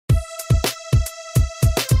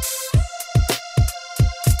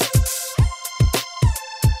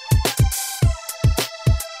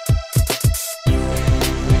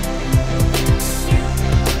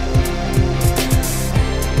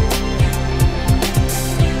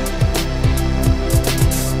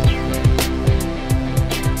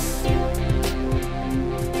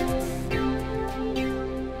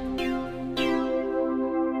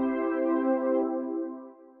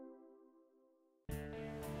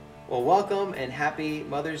Well, welcome and happy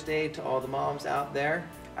Mother's Day to all the moms out there.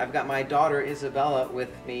 I've got my daughter Isabella with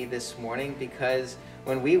me this morning because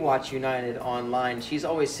when we watch United online, she's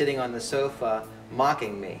always sitting on the sofa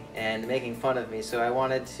mocking me and making fun of me. So I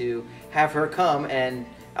wanted to have her come and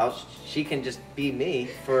she can just be me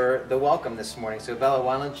for the welcome this morning. So Bella,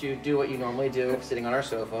 why don't you do what you normally do, sitting on our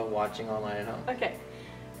sofa watching online at home. Okay.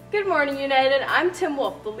 Good morning, United. I'm Tim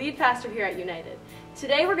Wolf, the lead pastor here at United.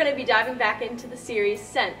 Today we're going to be diving back into the series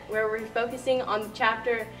Sent, where we're focusing on the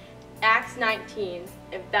chapter Acts 19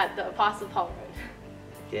 that the Apostle Paul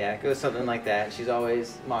wrote. Yeah, it goes something like that. She's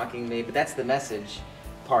always mocking me, but that's the message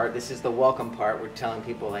part. This is the welcome part. We're telling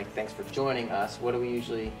people, like, thanks for joining us. What do we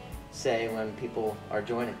usually say when people are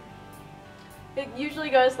joining? It usually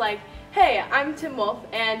goes like, hey, I'm Tim Wolf,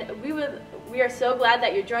 and we are so glad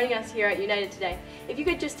that you're joining us here at United today. If you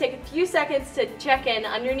could just take a few seconds to check in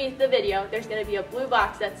underneath the video, there's going to be a blue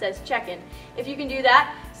box that says check in. If you can do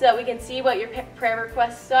that so that we can see what your prayer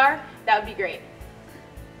requests are, that would be great.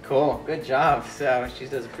 Cool, good job. So she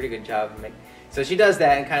does a pretty good job. So she does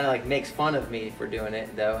that and kind of like makes fun of me for doing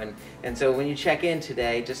it though. And so when you check in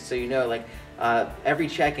today, just so you know, like every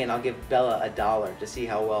check-in I'll give Bella $1 to see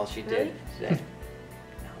how well she did today.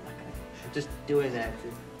 No, I'm not gonna. I'm just doing that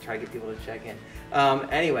to try to get people to check in.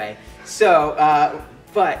 Anyway, so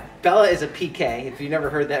but Bella is a PK. If you've never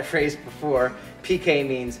heard that phrase before, PK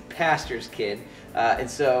means pastor's kid. And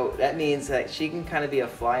so that means that she can kind of be a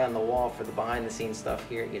fly on the wall for the behind-the-scenes stuff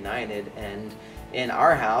here at United. And in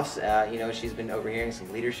our house, you know, she's been overhearing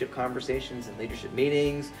some leadership conversations and leadership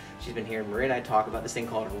meetings. She's been hearing Maria and I talk about this thing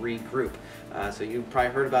called Regroup. So you've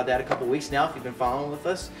probably heard about that a couple weeks now if you've been following with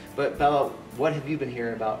us. But Bella, what have you been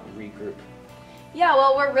hearing about Regroup? Yeah,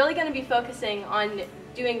 well, we're really going to be focusing on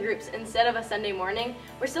doing groups instead of a Sunday morning.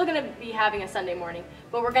 We're still going to be having a Sunday morning,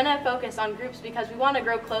 but we're going to focus on groups because we want to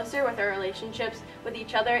grow closer with our relationships with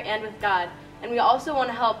each other and with God. And we also want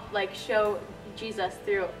to help show Jesus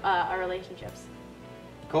through our relationships.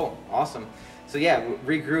 Cool, awesome. So yeah,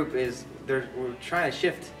 Regroup is, we're trying to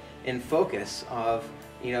shift in focus of,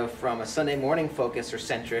 you know, from a Sunday morning focus or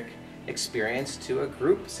centric experience to a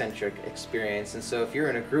group centric experience. And so if you're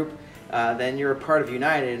in a group, then you're a part of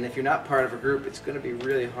United, and if you're not part of a group, it's going to be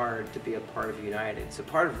really hard to be a part of United. So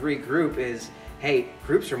part of Regroup is, hey,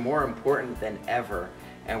 groups are more important than ever,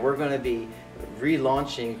 and we're going to be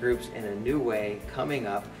relaunching groups in a new way coming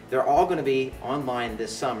up. They're all going to be online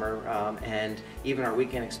this summer, and even our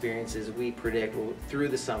weekend experiences, we predict, will through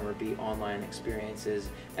the summer be online experiences,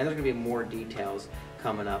 and there's going to be more details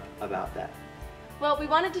coming up about that. Well, we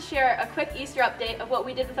wanted to share a quick Easter update of what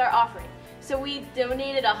we did with our offering. So we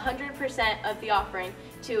donated 100% of the offering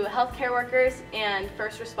to healthcare workers and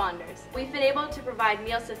first responders. We've been able to provide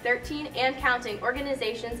meals to 13 and counting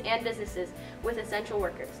organizations and businesses with essential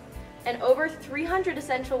workers. And over 300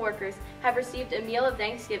 essential workers have received a meal of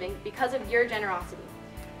Thanksgiving because of your generosity.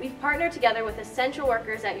 We've partnered together with essential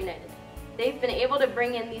workers at United. They've been able to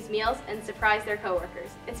bring in these meals and surprise their coworkers.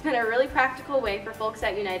 It's been a really practical way for folks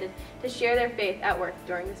at United to share their faith at work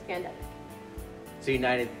during this pandemic. So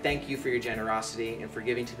United, thank you for your generosity and for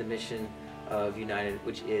giving to the mission of United,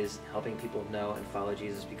 which is helping people know and follow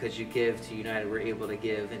Jesus. Because you give to United, we're able to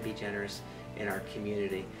give and be generous in our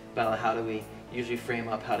community. Bella, how do we usually frame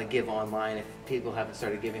up how to give online if people haven't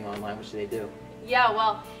started giving online? What should they do? Yeah,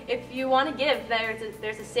 well, if you want to give,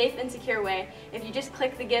 there's a safe and secure way. If you just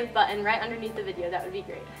click the give button right underneath the video, that would be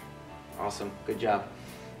great. Awesome, good job.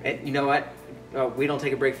 And you know what? We don't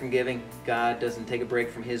take a break from giving. God doesn't take a break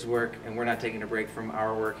from His work, and we're not taking a break from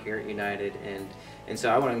our work here at United. And so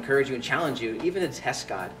I want to encourage you and challenge you, even to test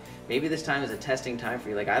God. Maybe this time is a testing time for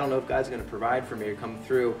you. Like, I don't know if God's going to provide for me or come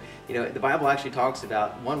through. You know, the Bible actually talks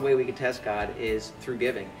about one way we can test God is through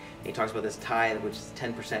giving. And He talks about this tithe, which is the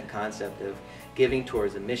 10% concept of giving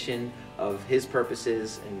towards a mission of His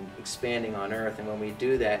purposes and expanding on earth. And when we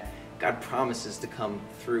do that, God promises to come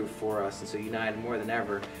through for us. And so United, more than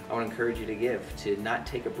ever, I want to encourage you to give, to not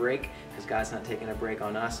take a break, because God's not taking a break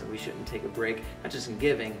on us, and we shouldn't take a break, not just in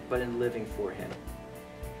giving, but in living for Him.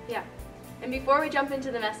 Yeah. And before we jump into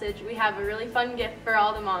the message, we have a really fun gift for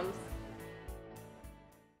all the moms.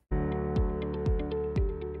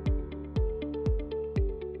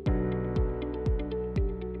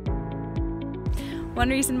 One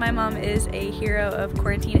reason my mom is a hero of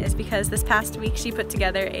quarantine is because this past week she put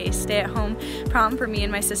together a stay-at-home prom for me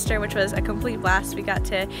and my sister, which was a complete blast. We got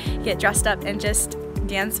to get dressed up and just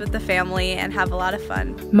dance with the family and have a lot of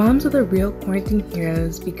fun. Moms are the real quarantine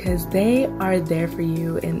heroes because they are there for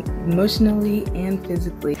you emotionally and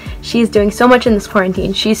physically. She's doing so much in this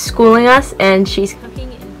quarantine. She's schooling us, and she's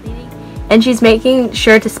cooking and cleaning, and she's making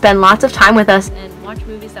sure to spend lots of time with us and watch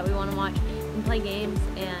movies that we want to watch and play games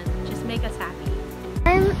things and just make us happy.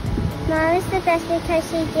 Mom is the best because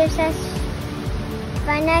she gives us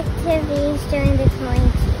fun activities during the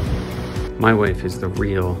quarantine. My wife is the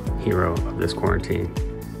real hero of this quarantine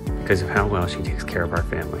because of how well she takes care of our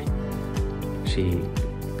family. She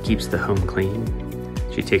keeps the home clean.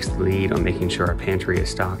 She takes the lead on making sure our pantry is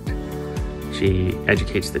stocked. She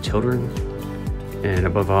educates the children. And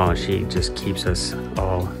above all, she just keeps us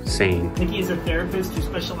all sane. Nikki is a therapist who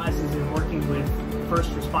specializes in working with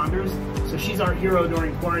first responders. So she's our hero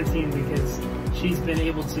during quarantine because she's been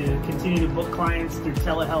able to continue to book clients through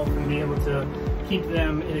telehealth and be able to keep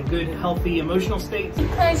them in a good, healthy, emotional state.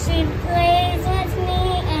 Because she plays with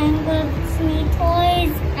me and gives me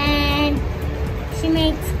toys and she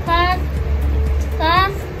makes crafts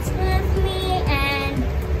with me and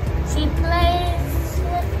she plays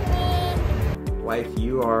with me. Wife,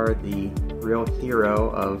 you are the real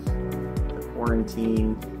hero of the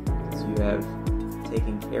quarantine because you have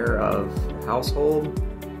taken care of the household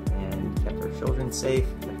and kept our children safe,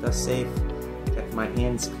 kept us safe, kept my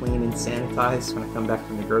hands clean and sanitized when I come back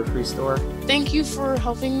from the grocery store. Thank you for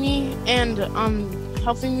helping me and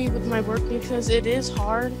helping me with my work because it is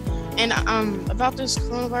hard. And about this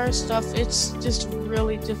coronavirus stuff, it's just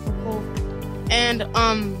really difficult. And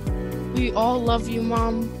we all love you,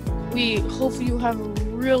 Mom. We hope you have a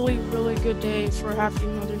really, really good day for Happy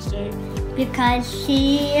Mother's Day. Because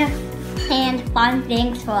she planned fun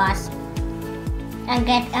things for us. And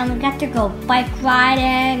we get to go bike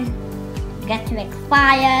riding, we get to make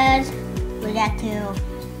fires, we get to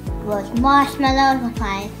roast marshmallows with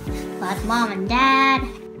my mom and dad.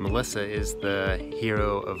 Melissa is the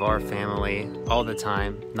hero of our family all the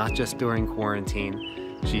time, not just during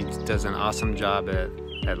quarantine. She does an awesome job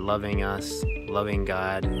at loving us, loving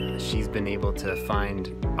God. She's been able to find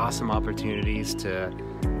awesome opportunities to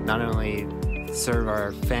not only serve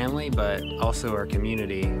our family, but also our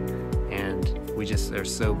community. And we just are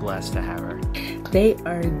so blessed to have her. They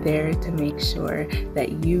are there to make sure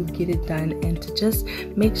that you get it done and to just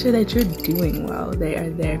make sure that you're doing well. They are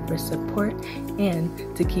there for support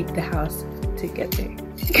and to keep the house together.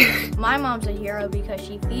 My mom's a hero because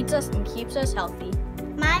she feeds us and keeps us healthy.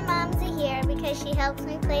 My mom's a hero because she helps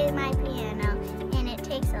me play my piano and it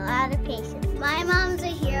takes a lot of patience. My mom's a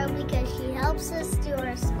hero because she helps us do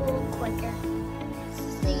our school quicker.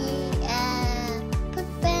 See, put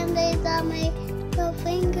band-aids on my little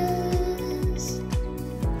fingers.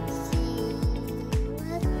 See,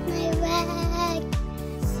 what's my rag?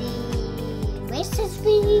 See, racist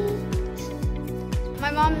speed.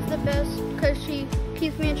 My mom is the best because she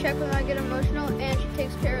keeps me in check when I get emotional and she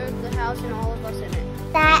takes care of the house and all of us in it.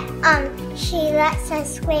 That she lets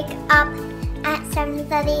us wake up at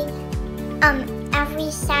 7:30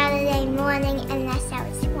 every Saturday morning and lets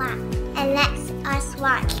us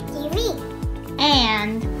watch TV.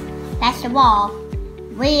 And best of all,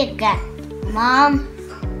 Mom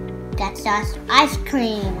gets us ice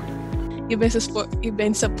cream. You've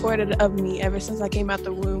been supportive of me ever since I came out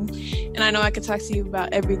the womb, and I know I can talk to you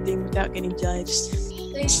about everything without getting judged.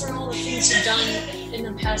 Thanks for all the things you've done in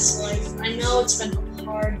the past life. I know it's been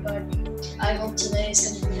hard, but I hope today is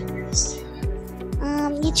going to be the greatest day.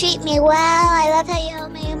 You treat me well. I love how you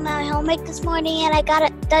helped me in my homework this morning and I got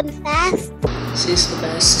it done fast. He's the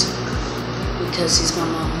best because he's my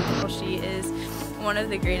mom. She is one of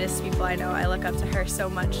the greatest people I know. I look up to her so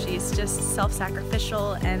much. She's just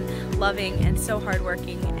self-sacrificial and loving and so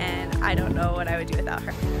hardworking, and I don't know what I would do without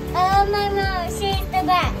her. Oh, my mom, she's the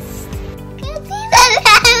best.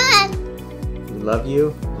 We love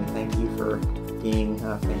you. We thank you for being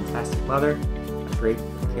a fantastic mother, a great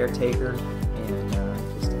caretaker, and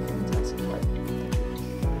just a fantastic wife.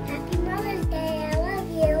 Happy Mother's Day, I love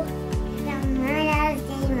you. Happy Mother's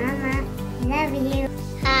Day, Mama, I love you.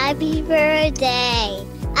 Happy birthday,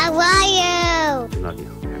 I love you. We love you.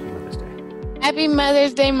 Happy Mother's Day. Happy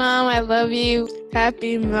Mother's Day, Mom. I love you.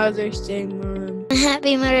 Happy Mother's Day, Mom.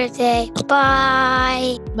 Happy Mother's Day,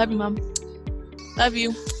 bye. Love you, Mom. Love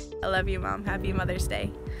you. I love you, Mom. Happy Mother's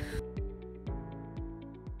Day.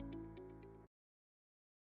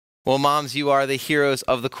 Well, moms, you are the heroes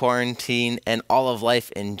of the quarantine and all of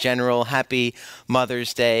life in general. Happy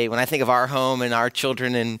Mother's Day. When I think of our home and our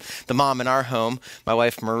children and the mom in our home, my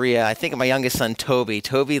wife Maria, I think of my youngest son Toby.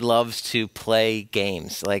 Toby loves to play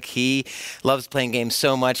games. Like, he loves playing games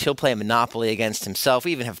so much, he'll play Monopoly against himself.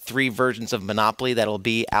 We even have 3 versions of Monopoly that'll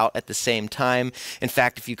be out at the same time. In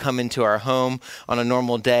fact, if you come into our home on a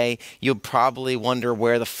normal day, you'll probably wonder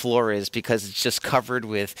where the floor is because it's just covered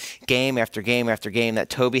with game after game after game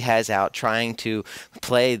that Toby has has out trying to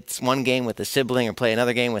play one game with a sibling or play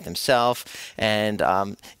another game with himself. And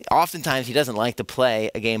oftentimes he doesn't like to play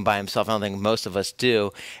a game by himself. I don't think most of us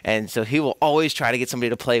do. And so he will always try to get somebody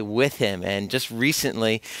to play with him. And just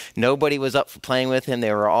recently, nobody was up for playing with him.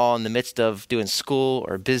 They were all in the midst of doing school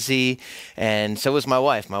or busy. And so was my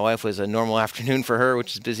wife. My wife was a normal afternoon for her,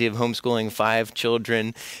 which is busy of homeschooling 5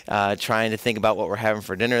 children, trying to think about what we're having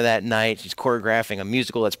for dinner that night. She's choreographing a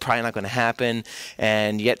musical that's probably not going to happen.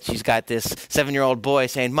 And yet she's got this 7-year-old boy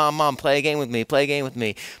saying, Mom, play a game with me, play a game with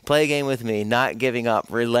me, play a game with me, not giving up,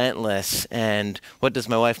 relentless. And what does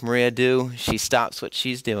my wife Maria do? She stops what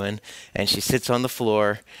she's doing and she sits on the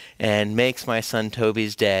floor and makes my son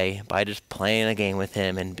Toby's day by just playing a game with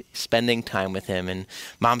him and spending time with him. And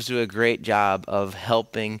moms do a great job of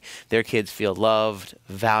helping their kids feel loved,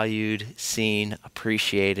 valued, seen,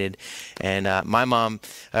 appreciated. And my mom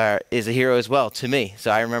is a hero as well to me.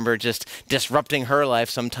 So I remember just disrupting her life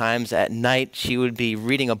sometimes. At night, she would be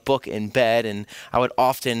reading a book in bed, and I would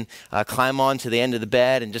often climb on to the end of the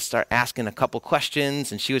bed and just start asking a couple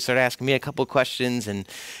questions, and she would start asking me a couple questions, and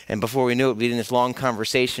before we knew it, we'd be in this long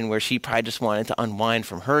conversation where she probably just wanted to unwind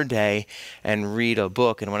from her day and read a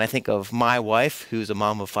book. And when I think of my wife, who's a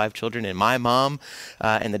mom of 5 children, and my mom,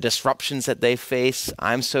 and the disruptions that they face,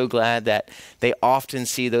 I'm so glad that they often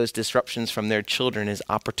see those disruptions from their children as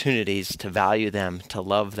opportunities to value them, to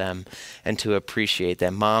love them, and to appreciate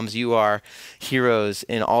them. Moms, you are heroes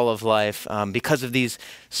in all of life because of these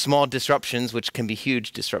small disruptions, which can be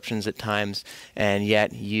huge disruptions at times, and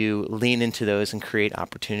yet you lean into those and create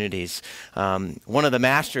opportunities. One of the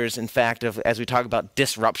masters, in fact, of as we talk about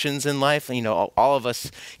disruptions in life, all of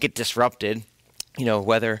us get disrupted.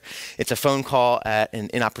 Whether it's a phone call at an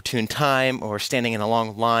inopportune time or standing in a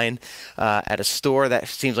long line at a store that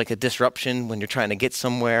seems like a disruption when you're trying to get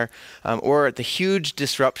somewhere, or the huge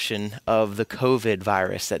disruption of the COVID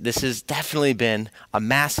virus, that this has definitely been a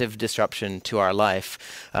massive disruption to our life.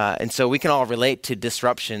 And so we can all relate to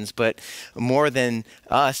disruptions, but more than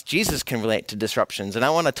us, Jesus can relate to disruptions. And I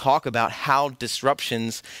want to talk about how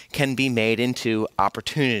disruptions can be made into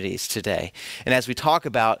opportunities today. And as we talk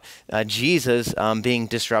about Jesus being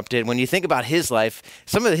disrupted, when you think about his life,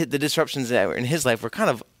 some of the disruptions that were in his life were kind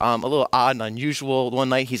of a little odd and unusual. One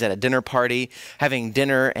night he's at a dinner party having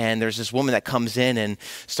dinner, and there's this woman that comes in and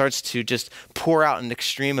starts to just pour out an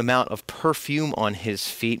extreme amount of perfume on his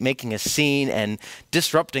feet, making a scene and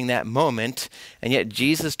disrupting that moment. And yet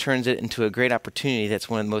Jesus turns it into a great opportunity. That's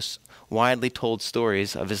one of the most widely told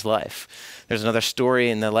stories of his life. There's another story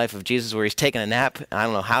in the life of Jesus where he's taking a nap. I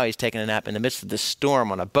don't know how he's taking a nap in the midst of this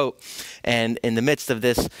storm on a boat. And in the midst of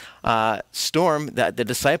this storm, the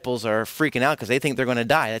disciples are freaking out because they think they're going to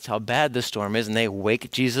die. That's how bad the storm is. And they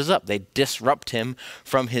wake Jesus up. They disrupt him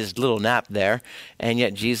from his little nap there. And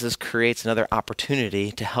yet Jesus creates another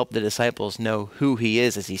opportunity to help the disciples know who he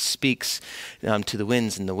is as he speaks to the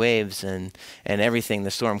winds and the waves and everything.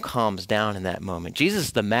 The storm calms down in that moment. Jesus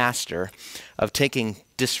is the master of taking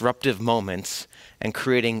disruptive moments and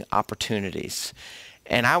creating opportunities.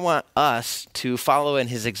 And I want us to follow in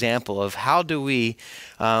his example of how do we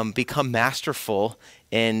become masterful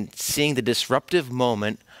in seeing the disruptive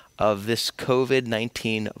moment of this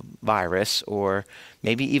COVID-19 virus, or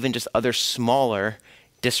maybe even just other smaller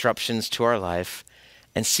disruptions to our life,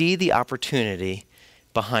 and see the opportunity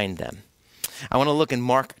behind them. I want to look in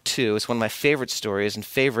Mark 2. It's one of my favorite stories and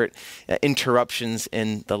favorite interruptions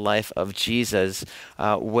in the life of Jesus,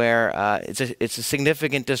 where it's a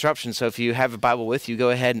significant disruption. So if you have a Bible with you,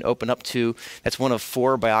 go ahead and open up to, that's one of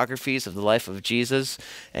 4 biographies of the life of Jesus,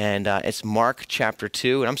 and it's Mark chapter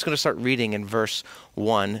 2. And I'm just going to start reading in verse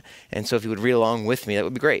 1. And so if you would read along with me, that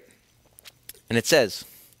would be great. And it says,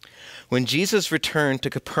 "When Jesus returned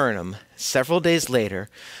to Capernaum several days later,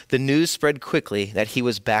 the news spread quickly that he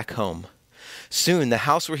was back home. Soon the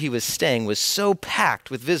house where he was staying was so packed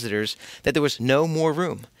with visitors that there was no more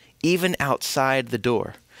room, even outside the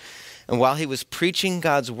door. And while he was preaching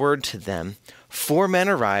God's word to them, 4 men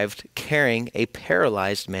arrived carrying a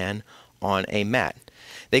paralyzed man on a mat.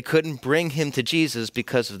 They couldn't bring him to Jesus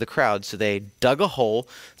because of the crowd, so they dug a hole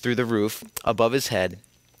through the roof above his head.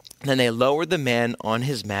 Then they lowered the man on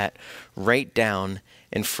his mat right down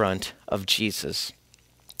in front of Jesus."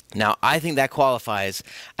 Now, I think that qualifies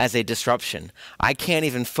as a disruption. I can't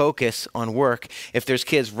even focus on work if there's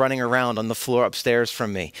kids running around on the floor upstairs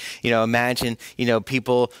from me. Imagine,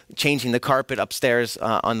 people changing the carpet upstairs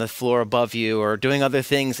on the floor above you, or doing other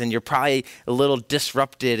things, and you're probably a little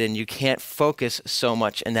disrupted and you can't focus so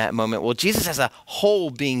much in that moment. Well, Jesus has a hole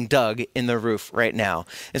being dug in the roof right now.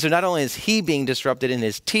 And so not only is he being disrupted in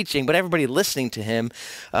his teaching, but everybody listening to him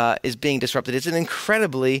is being disrupted. It's an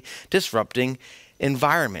incredibly disrupting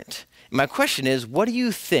environment. My question is, what do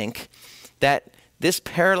you think that this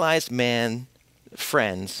paralyzed man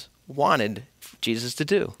friends wanted Jesus to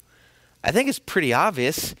do? I think it's pretty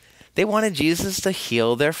obvious. They wanted Jesus to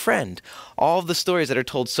heal their friend. All of the stories that are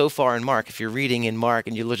told so far in Mark, if you're reading in Mark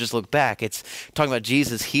and you just look back, it's talking about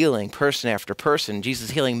Jesus healing person after person,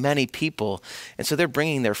 Jesus healing many people. And so they're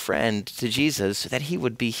bringing their friend to Jesus so that he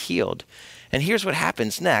would be healed. And here's what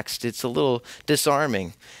happens next. It's a little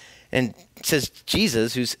disarming. And it says,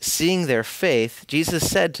 Jesus, who's seeing their faith, Jesus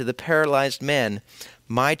said to the paralyzed man,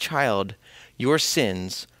 "My child, your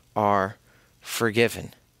sins are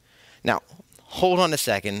forgiven." Now, hold on a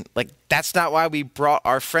second. That's not why we brought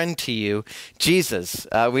our friend to you, Jesus.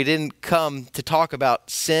 We didn't come to talk about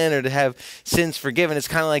sin or to have sins forgiven. It's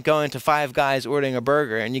kind of like going to Five Guys, ordering a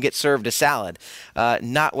burger, and you get served a salad.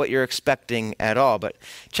 Not what you're expecting at all. But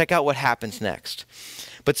check out what happens next.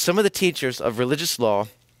 But some of the teachers of religious law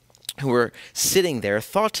who were sitting there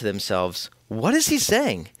thought to themselves, "What is he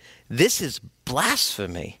saying? This is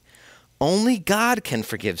blasphemy. Only God can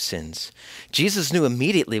forgive sins." Jesus knew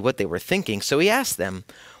immediately what they were thinking, so he asked them,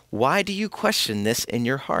 "Why do you question this in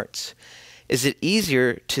your hearts? Is it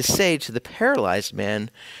easier to say to the paralyzed man,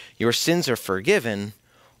 'Your sins are forgiven,'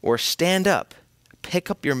 or 'Stand up, pick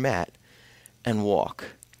up your mat, and walk'?"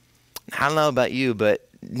 I don't know about you, but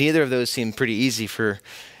neither of those seem pretty easy for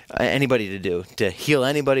anybody to do, to heal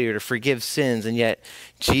anybody or to forgive sins, and yet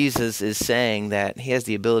Jesus is saying that he has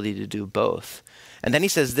the ability to do both. And then he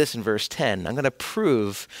says this in verse 10, "I'm going to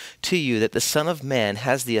prove to you that the Son of Man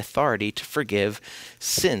has the authority to forgive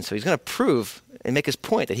sins." So he's going to prove and make his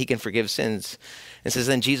point that he can forgive sins. It says,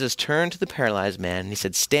 then Jesus turned to the paralyzed man and he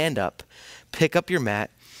said, "Stand up, pick up your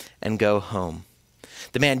mat, and go home."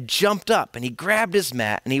 The man jumped up and he grabbed his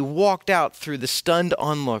mat and he walked out through the stunned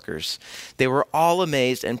onlookers. They were all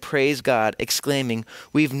amazed and praised God, exclaiming,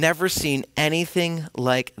 "We've never seen anything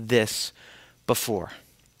like this before."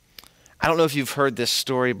 I don't know if you've heard this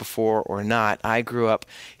story before or not. I grew up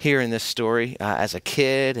hearing this story as a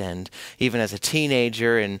kid and even as a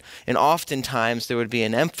teenager, and oftentimes there would be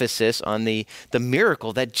an emphasis on the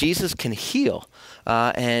miracle that Jesus can heal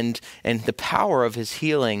and the power of his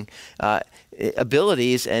healing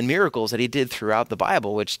abilities and miracles that he did throughout the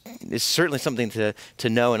Bible, which is certainly something to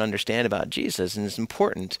know and understand about Jesus, and it's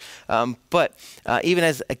important. But even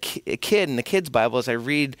as a kid in the kids' Bible, as I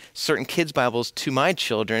read certain kids' Bibles to my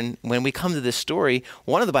children, when we come to this story,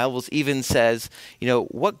 one of the Bibles even says,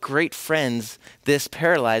 what great friends this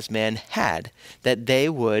paralyzed man had, that they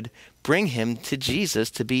would bring him to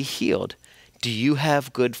Jesus to be healed. Do you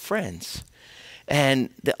have good friends? And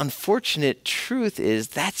the unfortunate truth is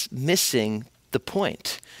that's missing the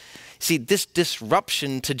point. See, this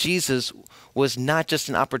disruption to Jesus was not just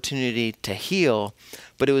an opportunity to heal,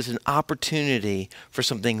 but it was an opportunity for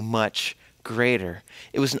something much greater.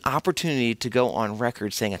 It was an opportunity to go on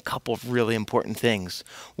record saying a couple of really important things.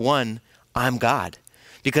 One, I'm God.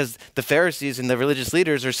 Because the Pharisees and the religious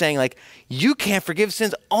leaders are saying, you can't forgive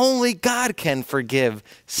sins. Only God can forgive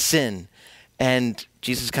sin. And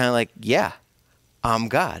Jesus is kind of yeah, I'm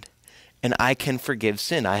God, and I can forgive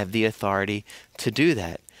sin. I have the authority to do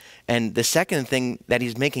that. And the second thing that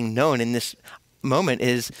he's making known in this moment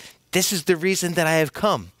is, this is the reason that I have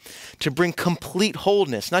come, to bring complete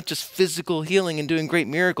wholeness, not just physical healing and doing great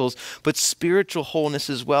miracles, but spiritual wholeness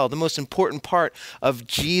as well. The most important part of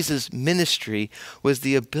Jesus' ministry was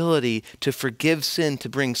the ability to forgive sin, to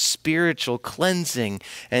bring spiritual cleansing,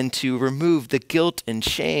 and to remove the guilt and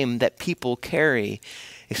shame that people carry,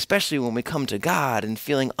 especially when we come to God and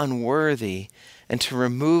feeling unworthy, and to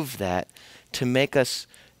remove that, to make us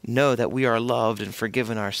know that we are loved and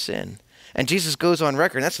forgiven our sin. And Jesus goes on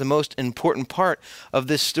record, and that's the most important part of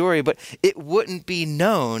this story, but it wouldn't be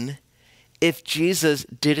known if Jesus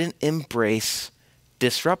didn't embrace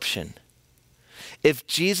disruption. If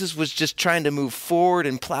Jesus was just trying to move forward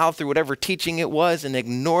and plow through whatever teaching it was and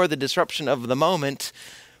ignore the disruption of the moment,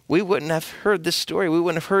 we wouldn't have heard this story. We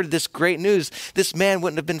wouldn't have heard this great news. This man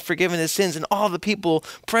wouldn't have been forgiven his sins, and all the people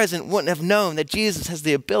present wouldn't have known that Jesus has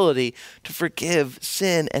the ability to forgive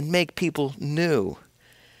sin and make people new.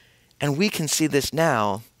 And we can see this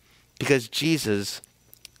now because Jesus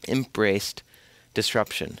embraced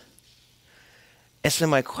disruption. And so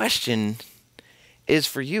my question is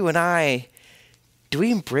for you and I, do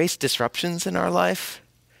we embrace disruptions in our life?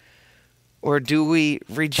 Or do we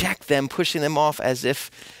reject them, pushing them off as if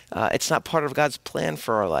it's not part of God's plan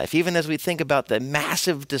for our life? Even as we think about the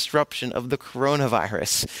massive disruption of the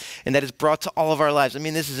coronavirus and that it's brought to all of our lives. I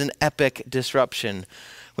mean, this is an epic disruption,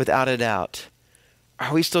 without a doubt.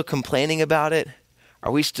 Are we still complaining about it?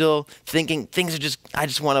 Are we still thinking I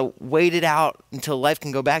just want to wait it out until life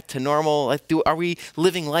can go back to normal? Are we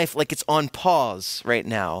living life like it's on pause right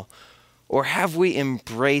now? Or have we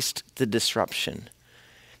embraced the disruption?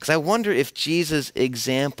 Because I wonder if Jesus'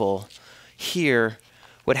 example here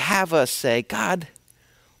would have us say, God,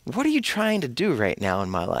 what are you trying to do right now in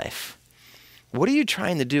my life? What are you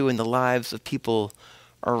trying to do in the lives of people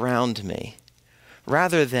around me?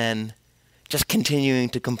 Rather than just continuing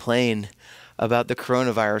to complain about the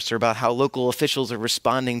coronavirus or about how local officials are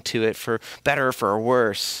responding to it for better or for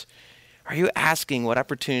worse. Are you asking what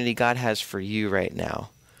opportunity God has for you right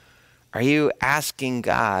now? Are you asking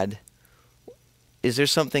God, is there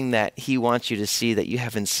something that he wants you to see that you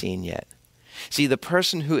haven't seen yet? See, the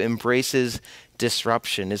person who embraces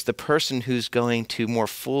disruption is the person who's going to more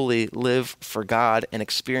fully live for God and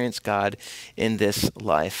experience God in this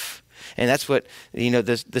life. And that's what,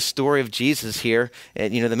 the story of Jesus here,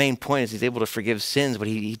 the main point is he's able to forgive sins, but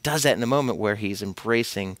he does that in a moment where he's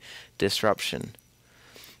embracing disruption.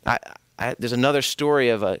 There's another story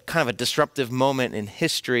of a kind of a disruptive moment in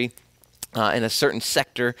history in a certain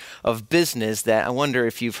sector of business that I wonder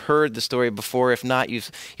if you've heard the story before. If not, you've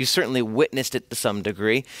certainly witnessed it to some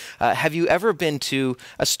degree. Have you ever been to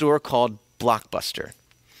a store called Blockbuster?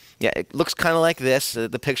 Yeah, it looks kind of like this,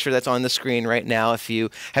 the picture that's on the screen right now. If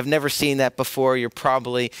you have never seen that before, you're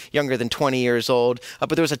probably younger than 20 years old. But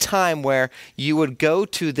there was a time where you would go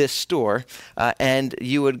to this store and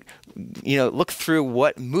you would look through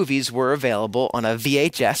what movies were available on a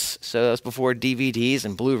VHS. So that was before DVDs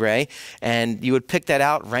and Blu-ray. And you would pick that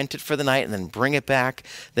out, rent it for the night, and then bring it back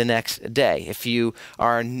the next day. If you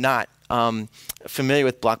are not familiar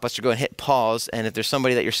with Blockbuster, go and hit pause, and if there's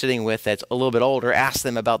somebody that you're sitting with that's a little bit older, ask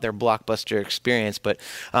them about their Blockbuster experience. But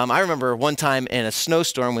I remember one time in a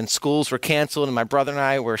snowstorm when schools were canceled and my brother and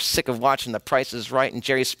I were sick of watching The Price is Right and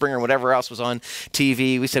Jerry Springer and whatever else was on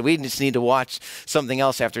TV. We said we just need to watch something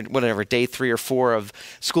else after day 3 or 4 of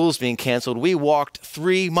schools being canceled. We walked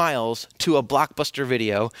 3 miles to a Blockbuster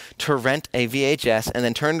Video to rent a VHS and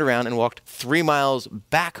then turned around and walked 3 miles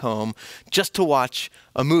back home just to watch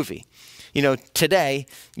a movie. Today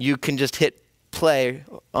you can just hit play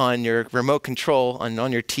on your remote control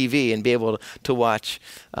on your TV and be able to watch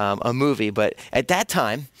a movie. But at that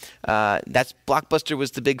time, Blockbuster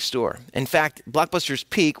was the big store. In fact, Blockbuster's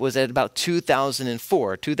peak was at about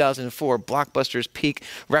 2004. 2004, Blockbuster's peak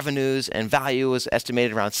revenues and value was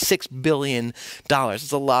estimated around $6 billion.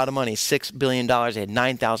 It's a lot of money, $6 billion. They had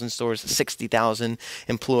 9,000 stores, 60,000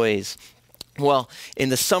 employees. Well, in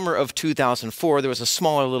the summer of 2004, there was a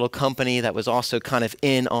smaller little company that was also kind of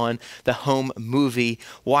in on the home movie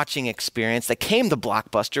watching experience that came to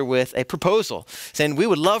Blockbuster with a proposal saying, we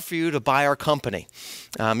would love for you to buy our company.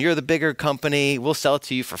 You're the bigger company. We'll sell it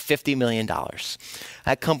to you for $50 million.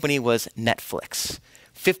 That company was Netflix.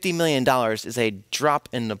 $50 million is a drop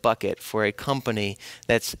in the bucket for a company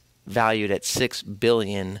that's valued at $6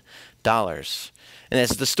 billion. And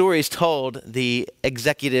as the story is told, the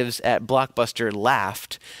executives at Blockbuster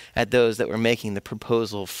laughed at those that were making the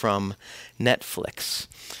proposal from Netflix.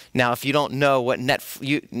 Now, if you don't know what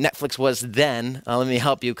Netflix was then, let me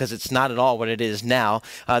help you because it's not at all what it is now.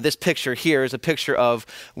 This picture here is a picture of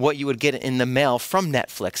what you would get in the mail from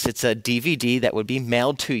Netflix. It's a DVD that would be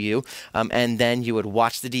mailed to you, and then you would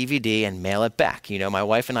watch the DVD and mail it back. My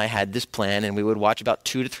wife and I had this plan, and we would watch about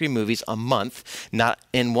 2 to 3 movies a month, not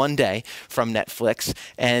in one day, from Netflix,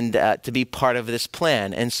 and to be part of this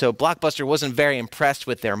plan. And so Blockbuster wasn't very impressed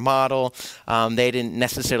with their model. They didn't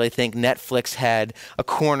necessarily think Netflix had a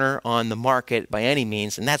corner on the market by any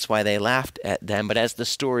means, and that's why they laughed at them. But as the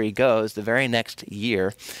story goes, the very next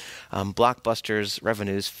year, Blockbuster's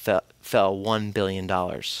revenues fell $1 billion.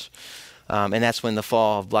 And that's when the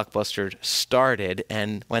fall of Blockbuster started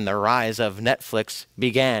and when the rise of Netflix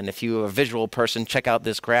began. If you're a visual person, check out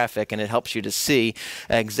this graphic and it helps you to see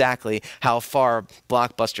exactly how far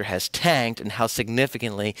Blockbuster has tanked and how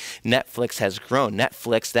significantly Netflix has grown.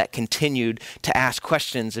 Netflix that continued to ask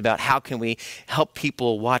questions about how can we help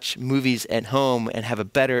people watch movies at home and have a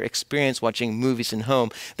better experience watching movies at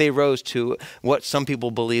home. They rose to what some people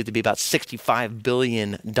believe to be about $65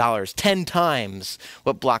 billion, 10 times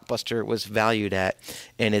what Blockbuster was valued at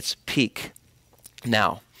in its peak.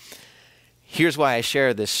 Now, here's why I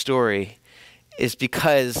share this story, is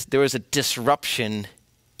because there was a disruption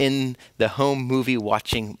in the home movie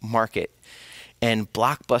watching market, and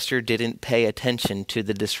Blockbuster didn't pay attention to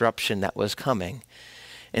the disruption that was coming.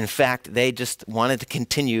 In fact, they just wanted to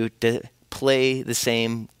continue to play the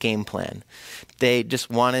same game plan. They just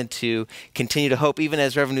wanted to continue to hope, even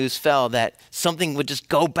as revenues fell, that something would just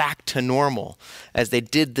go back to normal as they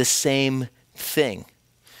did the same thing.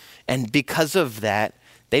 And because of that,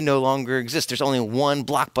 they no longer exist. There's only one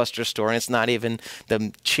Blockbuster store, and it's not even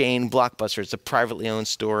the chain Blockbuster. It's a privately owned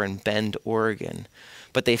store in Bend, Oregon.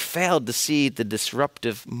 But they failed to see the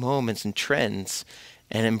disruptive moments and trends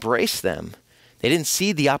and embrace them. They didn't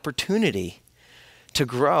see the opportunity to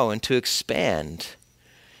grow and to expand.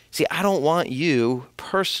 See, I don't want you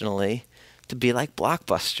personally to be like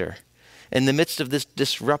Blockbuster in the midst of this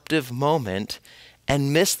disruptive moment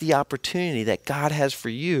and miss the opportunity that God has for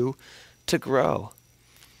you to grow.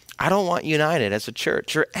 I don't want United as a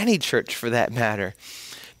church, or any church for that matter,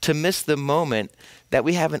 to miss the moment that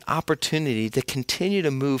we have an opportunity to continue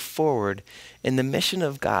to move forward in the mission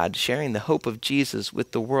of God, sharing the hope of Jesus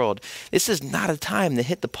with the world. This is not a time to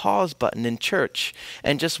hit the pause button in church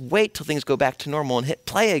and just wait till things go back to normal and hit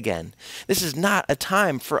play again. This is not a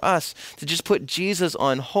time for us to just put Jesus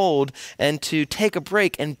on hold and to take a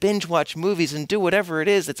break and binge watch movies and do whatever it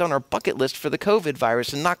is that's on our bucket list for the COVID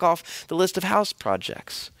virus and knock off the list of house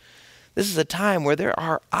projects. This is a time where there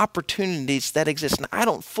are opportunities that exist. And I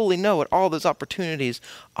don't fully know what all those opportunities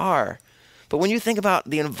are. But when you think about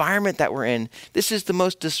the environment that we're in, this is the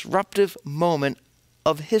most disruptive moment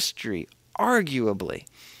of history, arguably.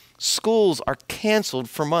 Schools are canceled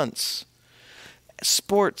for months.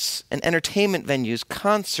 Sports and entertainment venues,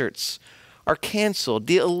 concerts are canceled.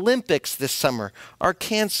 The Olympics this summer are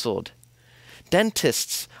canceled.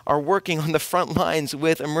 Dentists are working on the front lines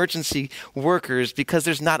with emergency workers because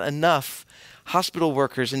there's not enough hospital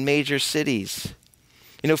workers in major cities.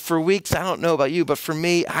 You know, for weeks, I don't know about you, but for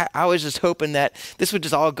me, I was just hoping that this would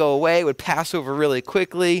just all go away, it would pass over really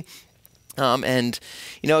quickly. And,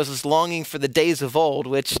 you know, I was just longing for the days of old,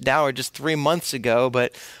 which now are just 3 months ago,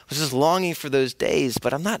 but I was just longing for those days,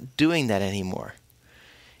 but I'm not doing that anymore.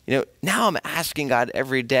 You know, now I'm asking God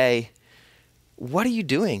every day, what are you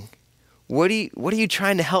doing? What are you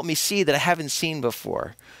trying to help me see that I haven't seen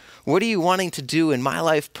before? What are you wanting to do in my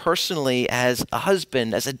life personally as a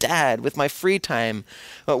husband, as a dad, with my free time?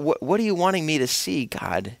 What are you wanting me to see,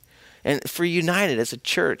 God? And for United as a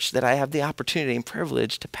church that I have the opportunity and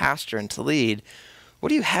privilege to pastor and to lead, what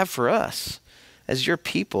do you have for us as your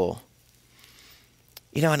people?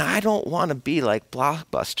 You know, and I don't want to be like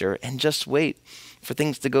Blockbuster and just wait for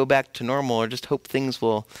things to go back to normal or just hope things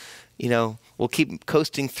will, you know, we'll keep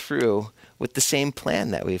coasting through with the same plan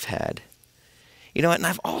that we've had. You know, and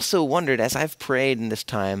I've also wondered as I've prayed in this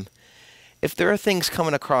time, if there are things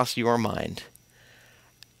coming across your mind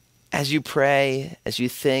as you pray, as you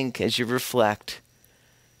think, as you reflect,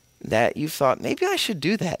 that you thought, maybe I should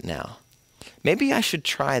do that now. Maybe I should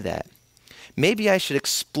try that. Maybe I should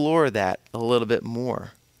explore that a little bit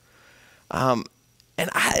more. And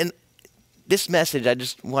this message, I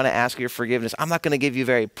just want to ask your forgiveness. I'm not going to give you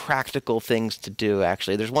very practical things to do,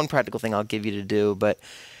 actually. There's one practical thing I'll give you to do, but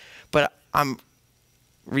I'm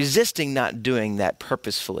resisting not doing that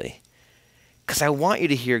purposefully because I want you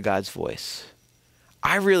to hear God's voice.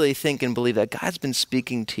 I really think and believe that God's been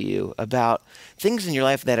speaking to you about things in your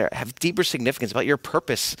life that have deeper significance, about your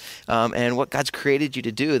purpose and what God's created you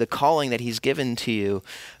to do, the calling that he's given to you.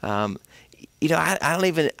 You know, I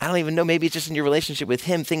don't even know. Maybe it's just in your relationship with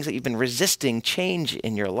him, things that you've been resisting change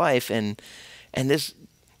in your life, and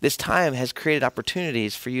this time has created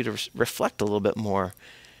opportunities for you to reflect a little bit more.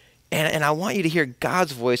 And I want you to hear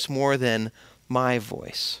God's voice more than my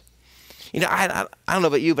voice. You know, I don't know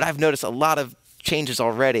about you, but I've noticed a lot of changes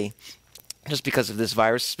already just because of this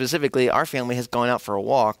virus. Specifically, our family has gone out for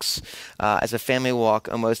walks as a family walk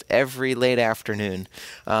almost every late afternoon.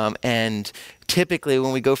 And typically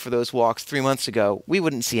when we go for those walks 3 months ago, we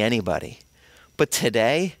wouldn't see anybody. But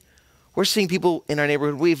today, we're seeing people in our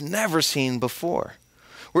neighborhood we've never seen before.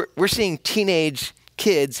 We're seeing teenage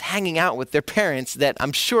kids hanging out with their parents that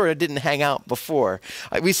I'm sure didn't hang out before.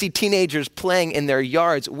 We see teenagers playing in their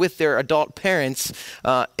yards with their adult parents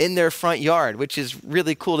in their front yard, which is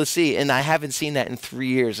really cool to see. And I haven't seen that in 3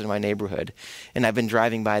 years in my neighborhood. And I've been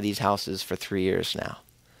driving by these houses for 3 years now.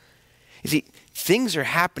 You see, things are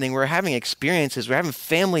happening. We're having experiences. We're having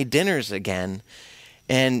family dinners again.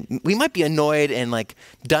 And we might be annoyed and like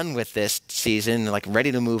done with this season, like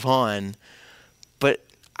ready to move on. But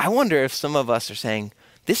I wonder if some of us are saying,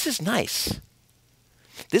 this is nice.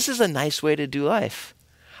 This is a nice way to do life.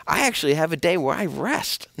 I actually have a day where I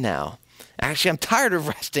rest now. Actually, I'm tired of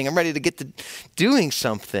resting. I'm ready to get to doing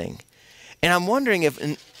something. And I'm wondering if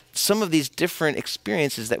in some of these different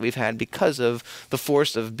experiences that we've had because of the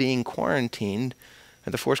force of being quarantined,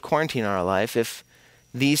 or the forced quarantine in our life, if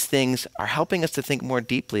these things are helping us to think more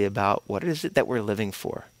deeply about what is it that we're living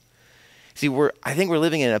for. See, I think we're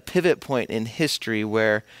living in a pivot point in history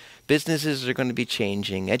where businesses are going to be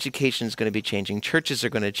changing, education is going to be changing, churches are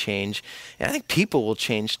going to change, and I think people will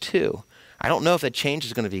change too. I don't know if that change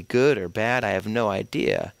is going to be good or bad. I have no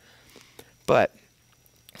idea. But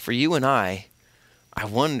for you and I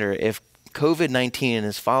wonder if COVID-19 and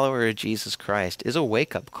his follower of Jesus Christ is a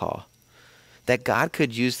wake-up call, that God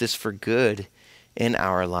could use this for good in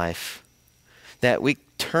our life, that we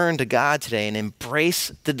turn to God today and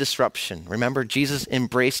embrace the disruption. Remember, Jesus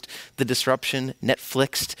embraced the disruption.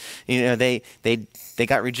 Netflix, they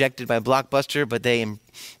got rejected by Blockbuster, but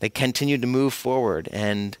they continued to move forward.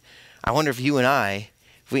 And I wonder if you and I,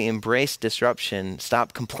 if we embrace disruption,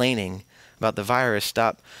 stop complaining about the virus,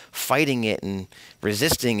 stop fighting it and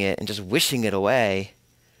resisting it and just wishing it away,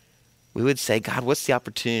 we would say, God, what's the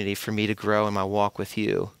opportunity for me to grow in my walk with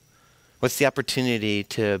you? What's the opportunity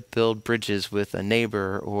to build bridges with a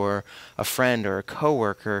neighbor or a friend or a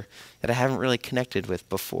coworker that I haven't really connected with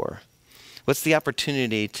before? What's the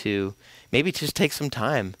opportunity to maybe just take some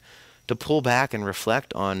time to pull back and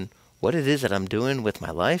reflect on what it is that I'm doing with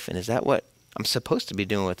my life, and is that what I'm supposed to be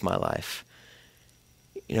doing with my life?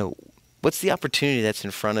 What's the opportunity that's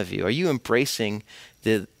in front of you? Are you embracing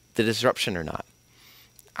the disruption or not?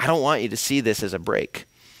 I don't want you to see this as a break.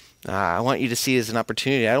 I want you to see it as an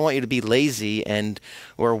opportunity. I don't want you to be lazy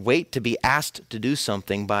or wait to be asked to do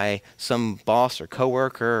something by some boss or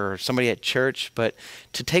coworker or somebody at church, but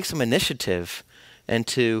to take some initiative and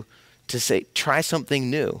to say, try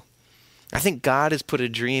something new. I think God has put a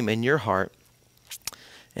dream in your heart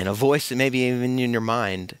and a voice that maybe even in your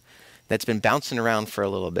mind that's been bouncing around for a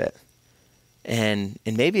little bit. And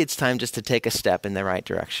maybe it's time just to take a step in the right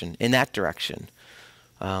direction, in that direction.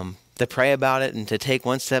 To pray about it and to take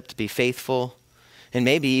one step to be faithful. And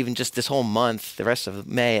maybe even just this whole month, the rest of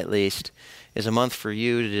May at least, is a month for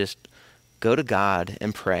you to just go to God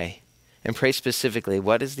and pray. And pray specifically,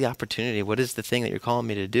 what is the opportunity? What is the thing that you're calling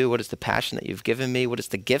me to do? What is the passion that you've given me? What is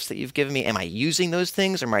the gifts that you've given me? Am I using those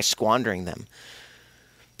things or am I squandering them?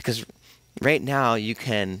 Because right now you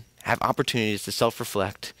can have opportunities to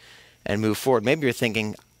self-reflect and move forward. Maybe you're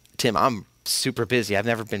thinking, Tim, I'm super busy. I've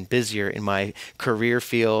never been busier in my career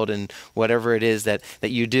field and whatever it is that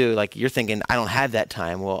you do. Like you're thinking, I don't have that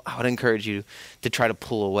time. Well, I would encourage you to try to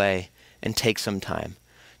pull away and take some time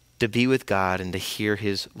to be with God and to hear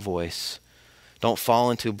his voice. Don't fall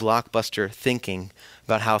into blockbuster thinking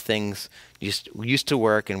about how things used to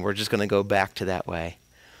work and we're just going to go back to that way.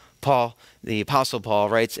 Paul, the Apostle Paul,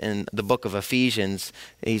 writes in the book of Ephesians,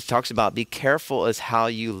 he talks about be careful as how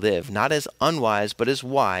you live, not as unwise, but as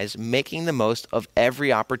wise, making the most of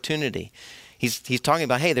every opportunity. He's talking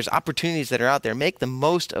about, hey, there's opportunities that are out there. Make the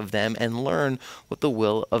most of them and learn what the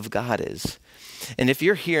will of God is. And if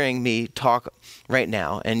you're hearing me talk right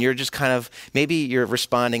now and you're just kind of, maybe you're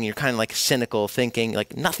responding, you're kind of like cynical, thinking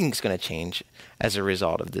like nothing's going to change as a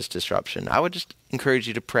result of this disruption, I would just encourage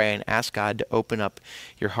you to pray and ask God to open up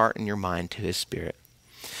your heart and your mind to his Spirit.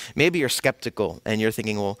 Maybe you're skeptical and you're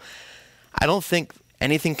thinking, well, I don't think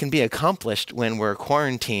anything can be accomplished when we're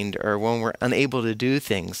quarantined or when we're unable to do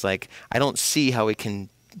things. Like, I don't see how we can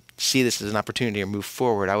see this as an opportunity or move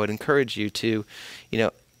forward. I would encourage you to,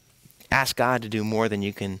 ask God to do more than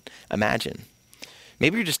you can imagine.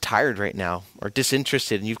 Maybe you're just tired right now or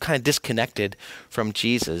disinterested and you've kind of disconnected from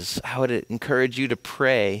Jesus. I would encourage you to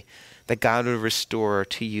pray that God would restore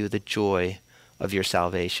to you the joy of your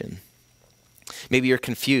salvation. Maybe you're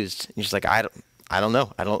confused. You're just like, I don't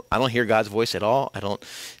know. I don't hear God's voice at all. I don't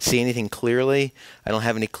see anything clearly. I don't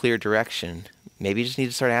have any clear direction. Maybe you just need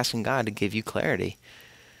to start asking God to give you clarity.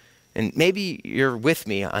 And maybe you're with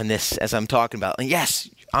me on this as I'm talking about. And yes,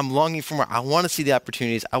 I'm longing for more. I want to see the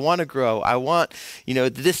opportunities. I want to grow. I want,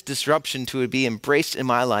 this disruption to be embraced in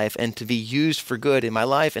my life and to be used for good in my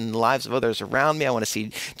life and the lives of others around me. I want to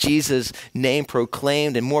see Jesus' name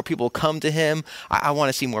proclaimed and more people come to him. I want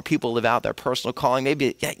to see more people live out their personal calling.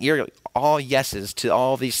 Maybe you're all yeses to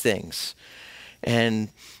all these things. And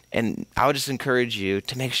I would just encourage you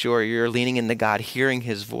to make sure you're leaning into God, hearing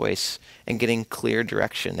his voice and getting clear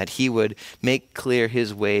direction, that he would make clear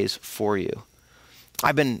his ways for you.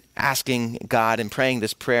 I've been asking God and praying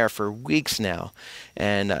this prayer for weeks now,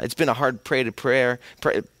 and it's been a hard prayer to pray,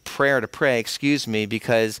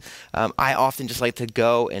 because I often just like to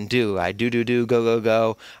go and do. I do,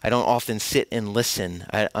 go. I don't often sit and listen.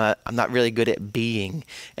 I'm not really good at being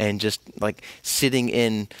and just like sitting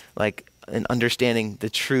in and understanding the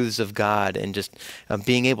truths of God and just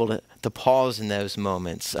being able to pause in those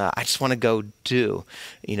moments. I just want to go do,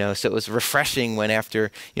 so it was refreshing when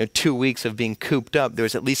after, 2 weeks of being cooped up, there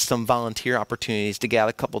was at least some volunteer opportunities to get out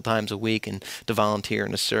a couple times a week and to volunteer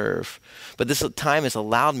and to serve. But this time has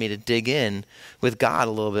allowed me to dig in with God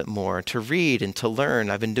a little bit more, to read and to learn.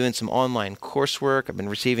 I've been doing some online coursework. I've been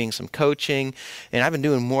receiving some coaching, and I've been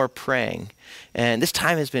doing more praying. And this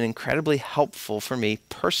time has been incredibly helpful for me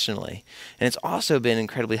personally. And it's also been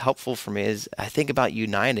incredibly helpful for me as I think about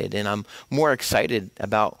United, and I'm more excited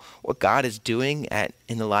about what God is doing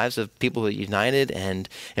in the lives of people at United and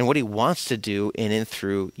what he wants to do in and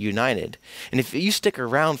through United. And if you stick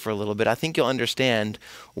around for a little bit, I think you'll understand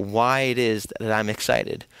why it is that I'm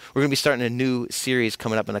excited. We're going to be starting a new series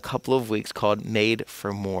coming up in a couple of weeks called Made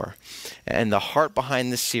for More. And the heart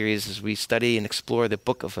behind this series is we study and explore the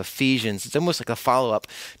book of Ephesians. It's almost like a follow-up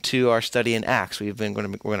to our study in Acts. We're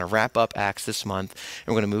going to wrap up Acts this month,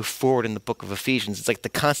 and we're going to move forward in the book of Ephesians. It's like the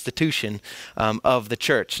constitution of the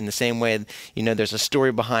church. In the same way, there's a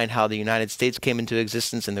story behind how the United States came into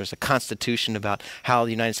existence, and there's a constitution about how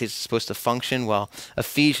the United States is supposed to function. Well,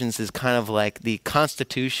 Ephesians is kind of like the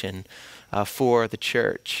constitution for the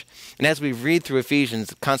church. And as we read through Ephesians,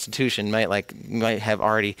 the constitution might have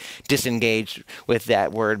already disengaged with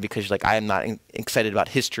that word because you're like, I am not excited about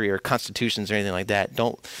history or constitutions or anything like that.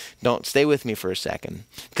 Don't stay with me for a second,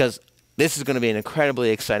 because this is going to be an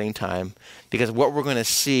incredibly exciting time, because what we're going to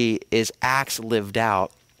see is Acts lived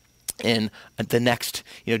out in the next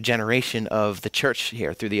generation of the church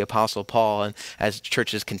here through the Apostle Paul, and as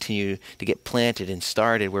churches continue to get planted and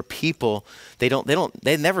started, where people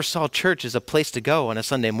they never saw church as a place to go on a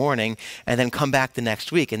Sunday morning and then come back the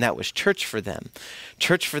next week, and that was church for them.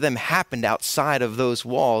 Church for them happened outside of those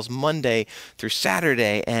walls Monday through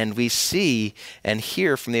Saturday, and we see and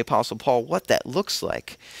hear from the Apostle Paul what that looks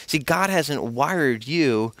like. See, God hasn't wired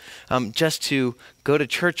you just to go to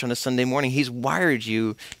church on a Sunday morning. He's wired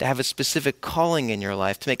you to have a specific calling in your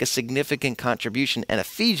life, to make a significant contribution. And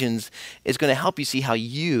Ephesians is going to help you see how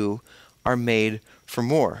you are made for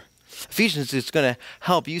more. Ephesians is going to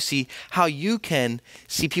help you see how you can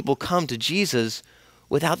see people come to Jesus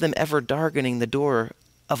without them ever darkening the door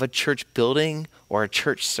of a church building or a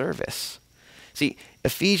church service. See,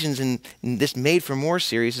 Ephesians in this Made for More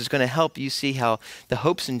series is going to help you see how the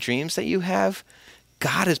hopes and dreams that you have,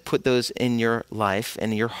 God has put those in your life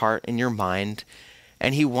and your heart and your mind,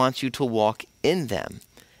 and he wants you to walk in them.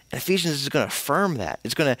 And Ephesians is going to affirm that.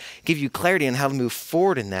 It's going to give you clarity on how to move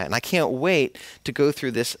forward in that. And I can't wait to go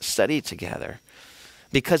through this study together,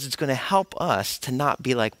 because it's going to help us to not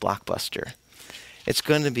be like Blockbuster. It's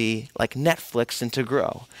going to be like Netflix and to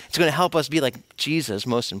grow. It's going to help us be like Jesus,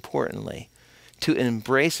 most importantly, to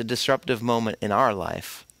embrace a disruptive moment in our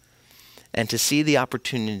life and to see the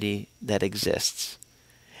opportunity that exists.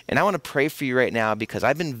 And I want to pray for you right now, because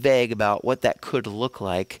I've been vague about what that could look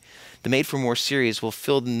like. The Made for More series will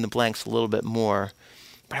fill in the blanks a little bit more.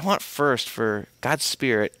 But I want first for God's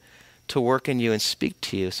Spirit to work in you and speak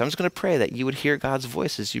to you. So I'm just going to pray that you would hear God's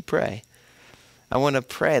voice as you pray. I want to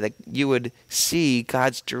pray that you would see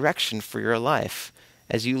God's direction for your life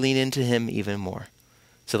as you lean into him even more.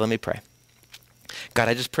 So let me pray. God,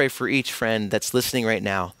 I just pray for each friend that's listening right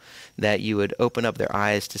now, that you would open up their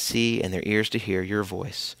eyes to see and their ears to hear your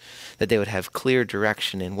voice, that they would have clear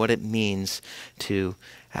direction in what it means to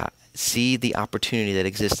see the opportunity that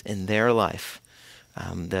exists in their life,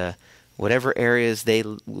 whatever areas they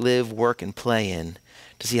live, work, and play in,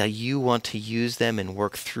 to see how you want to use them and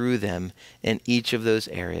work through them in each of those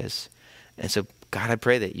areas. And so, God, I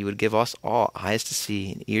pray that you would give us all eyes to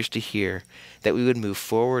see and ears to hear, that we would move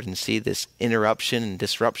forward and see this interruption and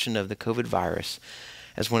disruption of the COVID virus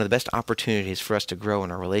as one of the best opportunities for us to grow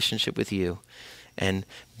in our relationship with you and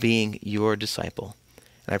being your disciple.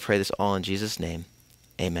 And I pray this all in Jesus' name.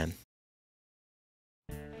 Amen.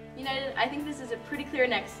 United, I think this is a pretty clear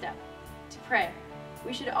next step, to pray.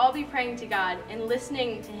 We should all be praying to God and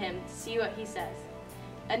listening to him to see what he says.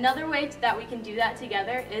 Another way that we can do that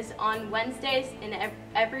together is on Wednesdays,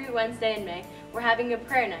 every Wednesday in May, we're having a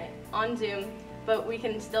prayer night on Zoom, but we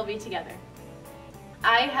can still be together.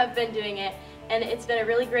 I have been doing it, and it's been a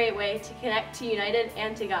really great way to connect to United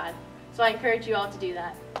and to God. So I encourage you all to do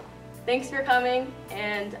that. Thanks for coming,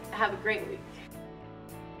 and have a great week.